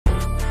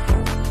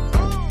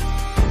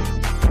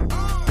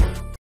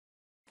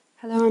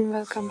Hello and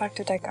welcome back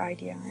to Tech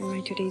Idea. In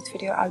my today's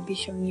video, I'll be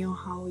showing you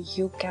how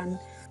you can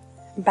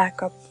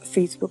back up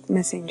Facebook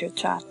Messenger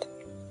chat.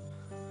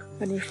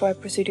 But before I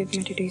proceed with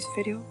my today's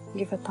video,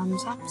 give a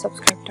thumbs up,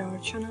 subscribe to our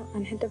channel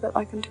and hit the bell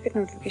icon to get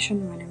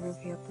notification whenever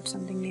we upload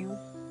something new.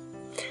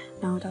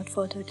 Now without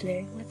further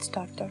delay, let's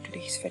start with our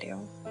today's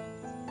video.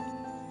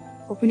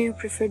 Open your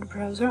preferred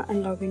browser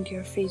and log into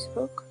your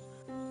Facebook.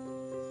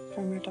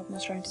 From your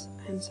topmost right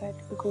hand side,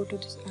 go to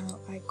this arrow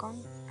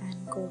icon and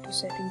go to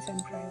settings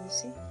and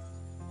privacy,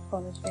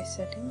 followed by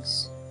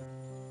settings,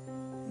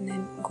 and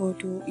then go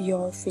to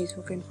your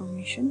Facebook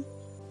information.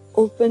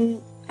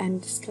 Open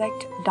and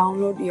select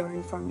download your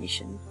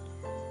information.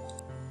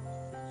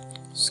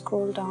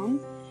 Scroll down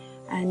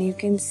and you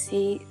can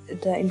see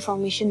the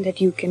information that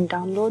you can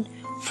download,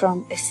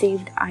 from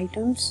saved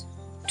items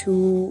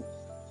to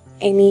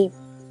any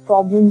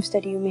problems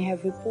that you may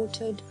have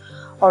reported,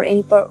 or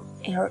any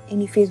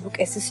Facebook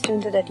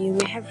assistant that you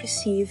may have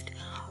received,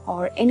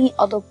 or any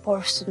other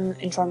personal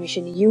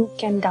information you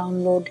can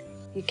download.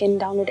 You can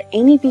download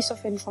any piece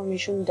of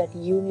information that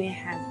you may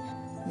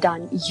have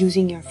done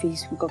using your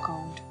Facebook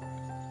account.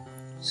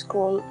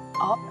 Scroll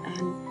up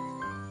and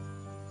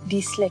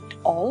deselect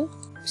all.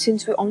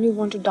 Since we only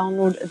want to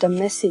download the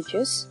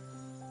messages,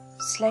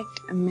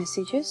 select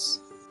messages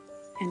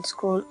and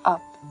scroll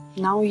up.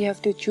 Now you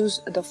have to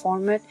choose the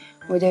format,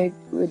 whether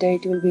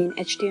it will be in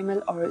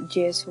HTML or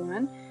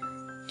JSON.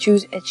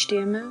 Choose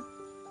HTML.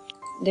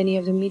 Then you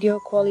have the media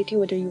quality,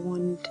 whether you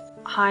want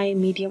high,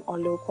 medium or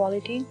low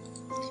quality.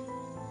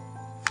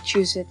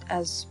 Choose it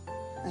as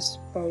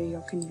per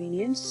your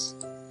convenience.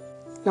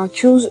 Now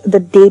choose the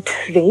date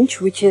range,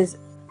 which is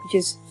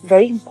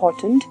very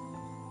important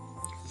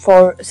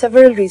for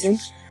several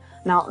reasons.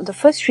 Now the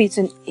first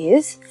reason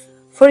is,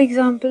 for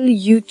example,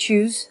 you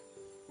choose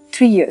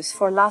 3 years,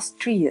 for last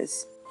 3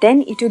 years,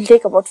 then it will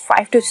take about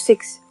 5 to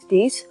 6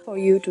 days for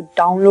you to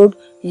download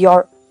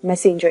your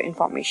messenger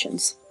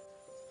informations.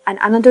 And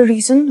another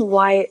reason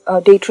why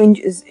date range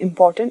is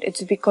important,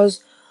 it's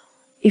because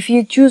if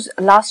you choose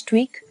last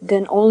week,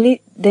 then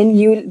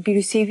you will be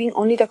receiving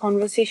only the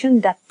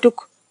conversation that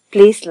took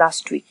place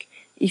last week.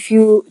 If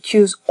you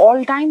choose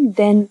all time,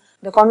 then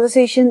the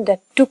conversation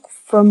that took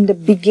from the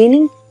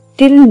beginning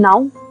till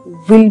now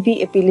will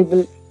be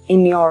available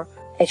in your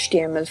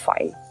HTML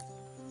file.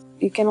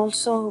 You can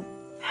also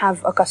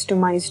have a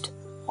customized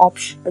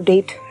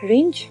date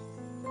range.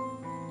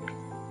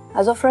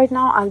 As of right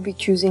now, I'll be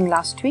choosing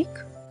last week.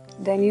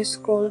 Then you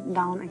scroll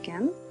down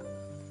again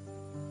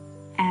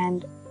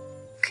and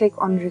click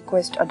on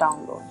request a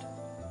download.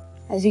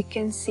 As you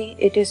can see,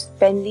 it is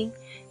pending.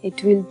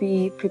 It will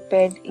be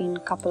prepared in a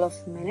couple of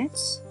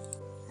minutes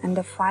and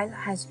the file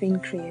has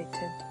been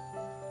created.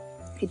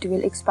 It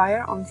will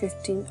expire on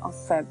 15th of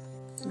Feb.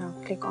 Now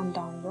click on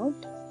download.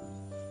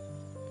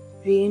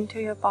 Re-enter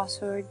your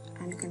password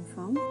and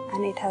confirm,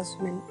 and it has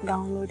been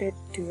downloaded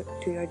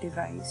to your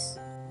device.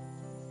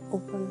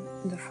 Open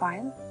the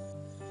file,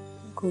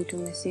 go to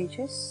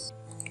messages,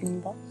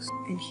 inbox,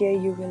 and here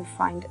you will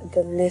find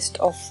the list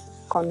of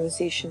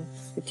conversation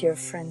with your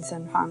friends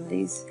and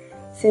families.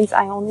 Since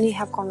I only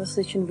have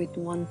conversation with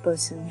one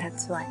person,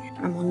 that's why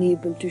I'm only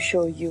able to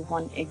show you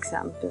one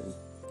example.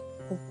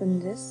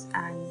 Open this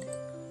and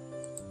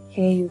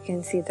here you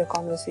can see the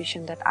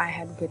conversation that I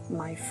had with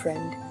my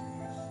friend.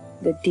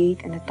 The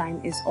date and the time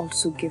is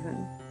also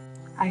given.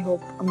 I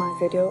hope my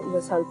video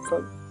was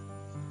helpful.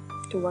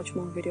 To watch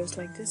more videos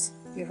like this,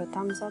 give a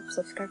thumbs up,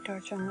 subscribe to our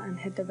channel and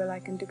hit the bell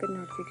icon to get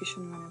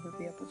notification whenever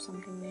we upload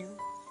something new.